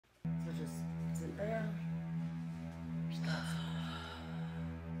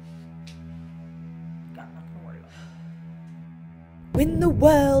When the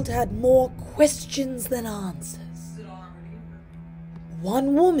world had more questions than answers,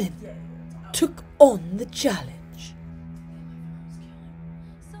 one woman took on the challenge.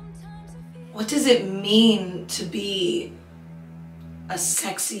 What does it mean to be a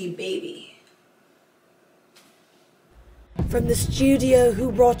sexy baby? From the studio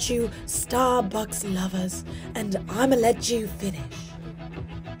who brought you Starbucks Lovers and I'ma Let You Finish,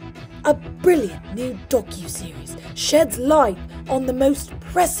 a brilliant new docuseries sheds light on the most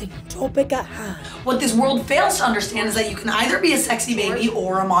pressing topic at hand. What this world fails to understand is that you can either be a sexy baby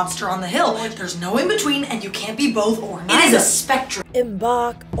or a monster on the hill. There's no in between, and you can't be both or neither. It is a spectrum.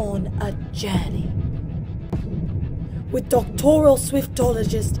 Embark on a journey with doctoral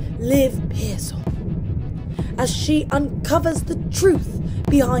Swiftologist Liv Pearsall as she uncovers the truth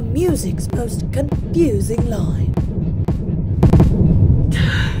behind music's most confusing line.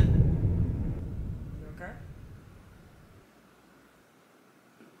 Okay.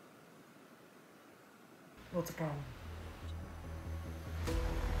 What's the problem?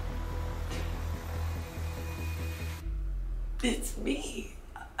 It's me.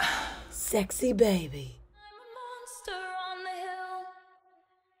 Sexy baby.